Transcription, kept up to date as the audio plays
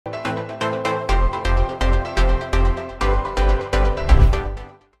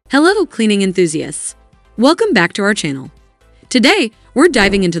Hello, cleaning enthusiasts. Welcome back to our channel. Today, we're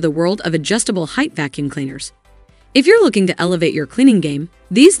diving into the world of adjustable height vacuum cleaners. If you're looking to elevate your cleaning game,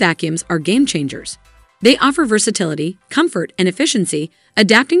 these vacuums are game changers. They offer versatility, comfort, and efficiency,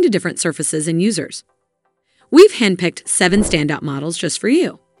 adapting to different surfaces and users. We've handpicked 7 standout models just for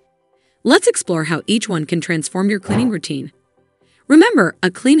you. Let's explore how each one can transform your cleaning routine. Remember,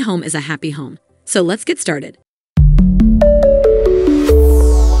 a clean home is a happy home, so let's get started.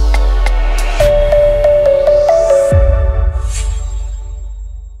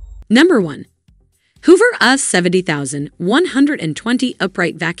 Number 1. Hoover US70120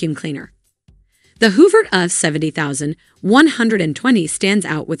 Upright Vacuum Cleaner. The Hoover US70120 stands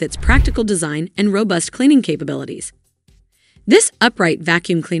out with its practical design and robust cleaning capabilities. This upright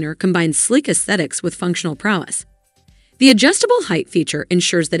vacuum cleaner combines sleek aesthetics with functional prowess. The adjustable height feature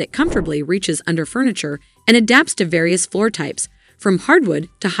ensures that it comfortably reaches under furniture and adapts to various floor types, from hardwood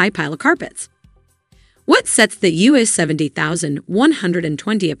to high-pile carpets. What sets the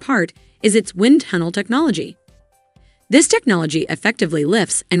US70120 apart is its wind tunnel technology. This technology effectively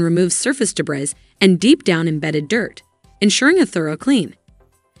lifts and removes surface debris and deep down embedded dirt, ensuring a thorough clean.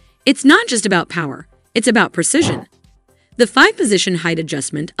 It's not just about power, it's about precision. The 5-position height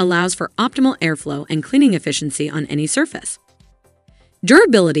adjustment allows for optimal airflow and cleaning efficiency on any surface.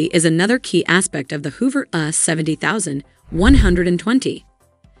 Durability is another key aspect of the Hoover US70120.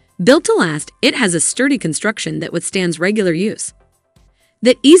 Built to last, it has a sturdy construction that withstands regular use.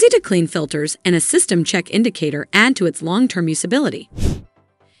 The easy-to-clean filters and a system check indicator add to its long-term usability.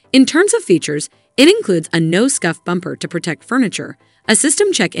 In terms of features, it includes a no-scuff bumper to protect furniture, a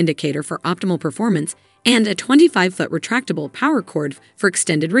system check indicator for optimal performance, and a 25-foot retractable power cord for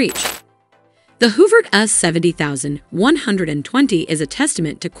extended reach. The Hoover US70120 is a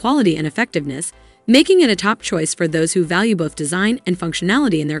testament to quality and effectiveness, making it a top choice for those who value both design and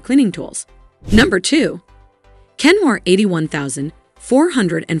functionality in their cleaning tools. Number 2. Kenmore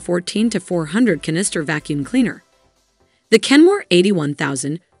 81414-400 Canister Vacuum Cleaner. The Kenmore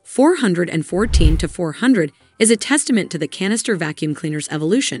 81414-400 is a testament to the canister vacuum cleaner's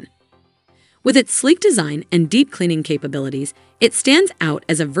evolution. With its sleek design and deep cleaning capabilities, it stands out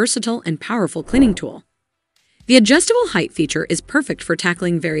as a versatile and powerful cleaning tool. The adjustable height feature is perfect for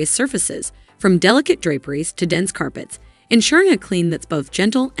tackling various surfaces, from delicate draperies to dense carpets, ensuring a clean that's both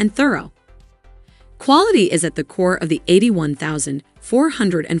gentle and thorough. Quality is at the core of the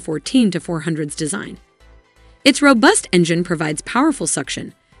 81414-400's design. Its robust engine provides powerful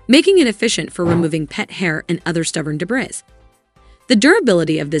suction, making it efficient for removing pet hair and other stubborn debris. The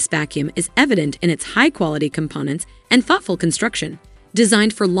durability of this vacuum is evident in its high-quality components and thoughtful construction,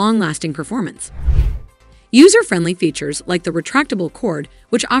 designed for long-lasting performance. User-friendly features like the retractable cord,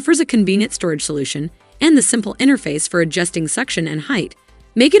 which offers a convenient storage solution, and the simple interface for adjusting suction and height,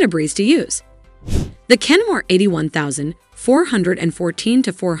 make it a breeze to use. The Kenmore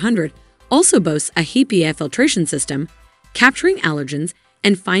 81414-400 also boasts a HEPA filtration system, capturing allergens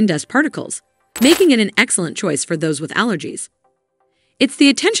and fine dust particles, making it an excellent choice for those with allergies. It's the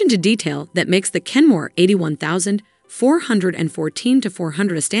attention to detail that makes the Kenmore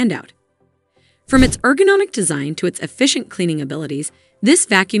 81414-400 a standout. From its ergonomic design to its efficient cleaning abilities, this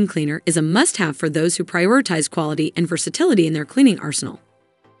vacuum cleaner is a must-have for those who prioritize quality and versatility in their cleaning arsenal.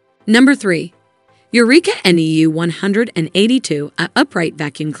 Number 3. Eureka NEU182 Upright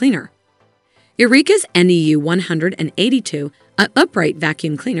Vacuum Cleaner. Eureka's NEU182 Upright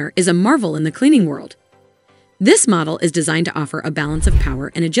Vacuum Cleaner is a marvel in the cleaning world. This model is designed to offer a balance of power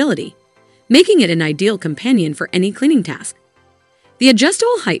and agility, making it an ideal companion for any cleaning task. The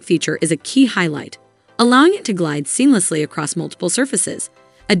adjustable height feature is a key highlight, allowing it to glide seamlessly across multiple surfaces,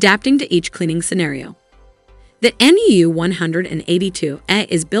 adapting to each cleaning scenario. The NEU182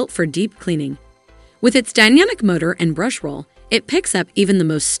 is built for deep cleaning. With its dynamic motor and brush roll, it picks up even the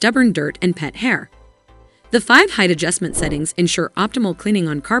most stubborn dirt and pet hair. The 5 height adjustment settings ensure optimal cleaning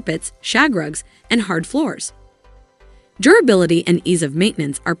on carpets, shag rugs, and hard floors. Durability and ease of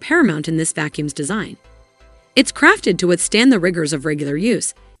maintenance are paramount in this vacuum's design. It's crafted to withstand the rigors of regular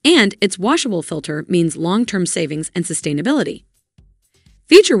use, and its washable filter means long-term savings and sustainability.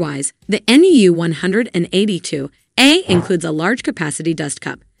 Feature-wise, the NEU182 includes a large-capacity dust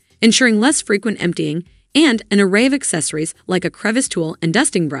cup, ensuring less frequent emptying, and an array of accessories like a crevice tool and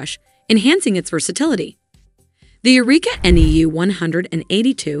dusting brush, enhancing its versatility. The Eureka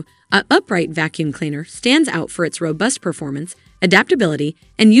NEU182 Upright Vacuum Cleaner stands out for its robust performance, adaptability,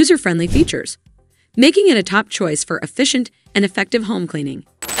 and user-friendly features, making it a top choice for efficient and effective home cleaning.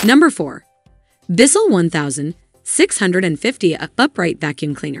 Number 4. Bissell 1650 Upright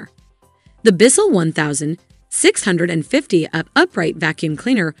Vacuum Cleaner. The Bissell 650 upright vacuum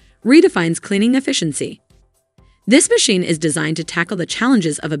cleaner redefines cleaning efficiency. This machine is designed to tackle the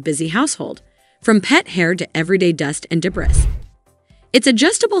challenges of a busy household, from pet hair to everyday dust and debris. Its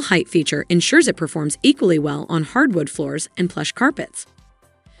adjustable height feature ensures it performs equally well on hardwood floors and plush carpets.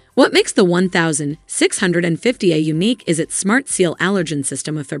 What makes the 1650A unique is its Smart Seal allergen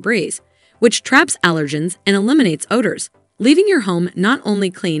system of Febreze, which traps allergens and eliminates odors, leaving your home not only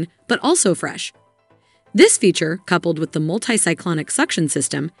clean but also fresh. This feature, coupled with the multi-cyclonic suction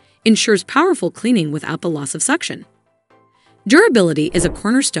system, ensures powerful cleaning without the loss of suction. Durability is a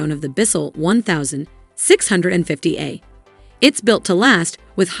cornerstone of the Bissell 1650A. It's built to last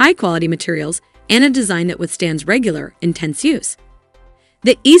with high-quality materials and a design that withstands regular, intense use.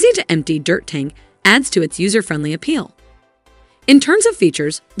 The easy-to-empty dirt tank adds to its user-friendly appeal. In terms of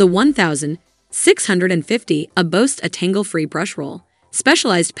features, the 1650A boasts a tangle-free brush roll,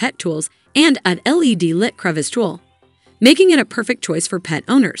 specialized pet tools, and an LED-lit crevice tool, making it a perfect choice for pet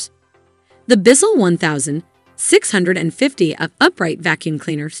owners. The Bissell 1650A upright vacuum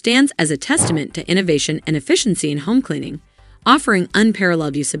cleaner stands as a testament to innovation and efficiency in home cleaning, offering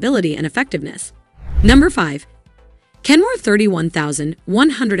unparalleled usability and effectiveness. Number 5. Kenmore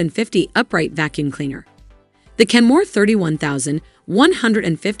 31150 upright vacuum cleaner. The Kenmore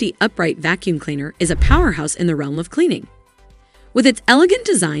 31150 upright vacuum cleaner is a powerhouse in the realm of cleaning. With its elegant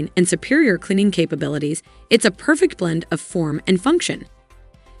design and superior cleaning capabilities, it's a perfect blend of form and function.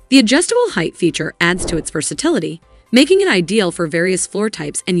 The adjustable height feature adds to its versatility, making it ideal for various floor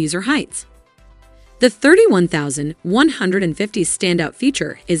types and user heights. The 31150's standout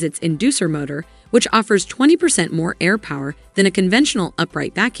feature is its inducer motor, which offers 20% more air power than a conventional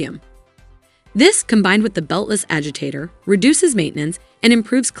upright vacuum. This, combined with the beltless agitator, reduces maintenance and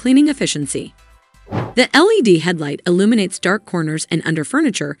improves cleaning efficiency. The LED headlight illuminates dark corners and under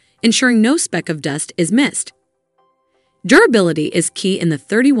furniture, ensuring no speck of dust is missed. Durability is key in the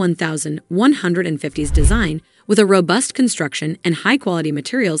 31150's design, with a robust construction and high-quality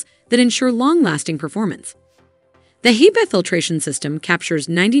materials that ensure long-lasting performance. The HEPA filtration system captures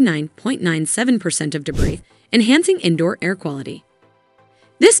 99.97% of debris, enhancing indoor air quality.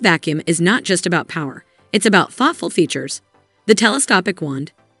 This vacuum is not just about power, it's about thoughtful features. The telescopic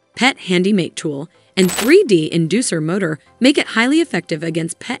wand, pet handy-mate tool, and 3D inducer motor make it highly effective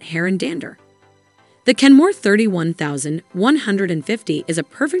against pet hair and dander. The Kenmore 31150 is a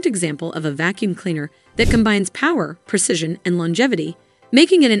perfect example of a vacuum cleaner that combines power, precision, and longevity,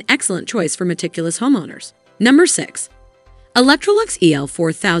 making it an excellent choice for meticulous homeowners. Number 6. Electrolux EL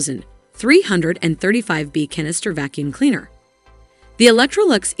 335B Canister Vacuum Cleaner. The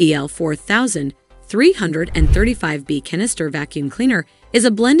Electrolux EL 335B Canister Vacuum Cleaner is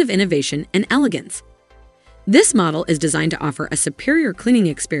a blend of innovation and elegance. This model is designed to offer a superior cleaning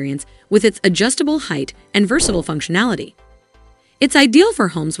experience with its adjustable height and versatile functionality. It's ideal for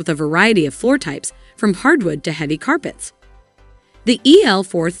homes with a variety of floor types, from hardwood to heavy carpets. The EL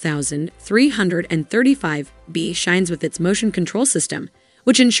 335B shines with its motion control system,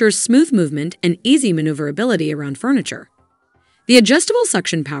 which ensures smooth movement and easy maneuverability around furniture. The adjustable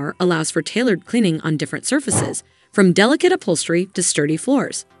suction power allows for tailored cleaning on different surfaces, from delicate upholstery to sturdy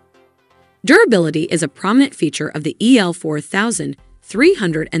floors. Durability is a prominent feature of the EL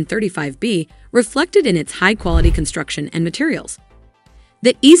 335B, reflected in its high-quality construction and materials.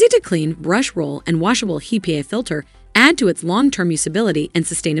 The easy-to-clean brush roll and washable HEPA filter add to its long-term usability and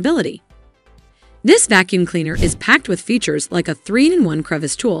sustainability. This vacuum cleaner is packed with features like a 3-in-1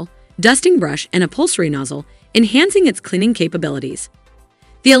 crevice tool, dusting brush, and upholstery nozzle, enhancing its cleaning capabilities.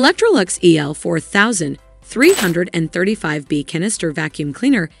 The Electrolux EL 335B Canister Vacuum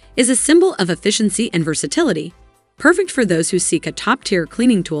Cleaner is a symbol of efficiency and versatility, perfect for those who seek a top-tier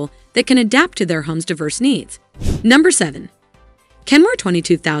cleaning tool that can adapt to their home's diverse needs. Number 7. Kenmore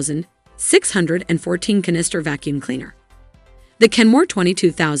 22614 Canister Vacuum Cleaner. The Kenmore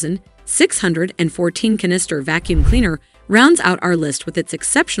 22614 Canister Vacuum Cleaner rounds out our list with its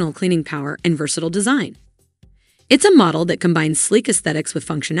exceptional cleaning power and versatile design. It's a model that combines sleek aesthetics with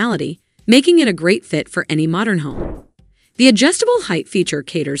functionality, making it a great fit for any modern home. The adjustable height feature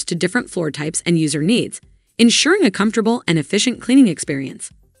caters to different floor types and user needs, ensuring a comfortable and efficient cleaning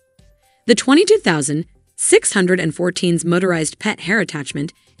experience. The 22614's motorized pet hair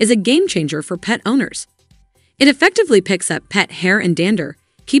attachment is a game-changer for pet owners. It effectively picks up pet hair and dander,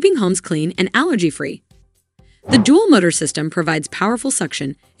 keeping homes clean and allergy-free. The dual-motor system provides powerful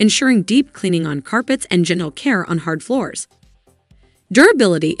suction, ensuring deep cleaning on carpets and gentle care on hard floors.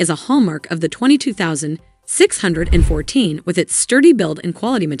 Durability is a hallmark of the 22614 with its sturdy build and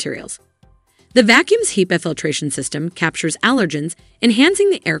quality materials. The vacuum's HEPA filtration system captures allergens, enhancing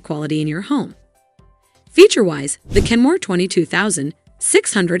the air quality in your home. Feature-wise, the Kenmore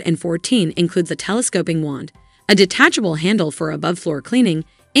 22614 includes a telescoping wand, a detachable handle for above-floor cleaning,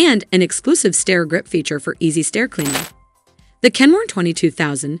 and an exclusive stair grip feature for easy stair cleaning. The Kenmore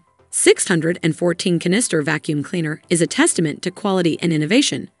 22614 Canister vacuum cleaner is a testament to quality and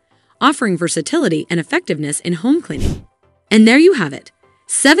innovation, offering versatility and effectiveness in home cleaning. And there you have it,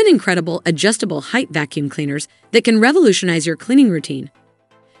 7 incredible adjustable height vacuum cleaners that can revolutionize your cleaning routine.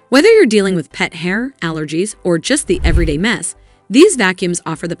 Whether you're dealing with pet hair, allergies, or just the everyday mess, these vacuums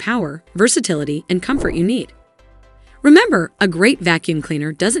offer the power, versatility, and comfort you need. Remember, a great vacuum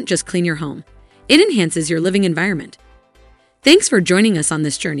cleaner doesn't just clean your home, it enhances your living environment. Thanks for joining us on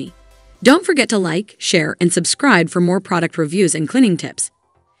this journey. Don't forget to like, share, and subscribe for more product reviews and cleaning tips.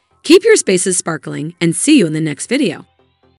 Keep your spaces sparkling, and see you in the next video.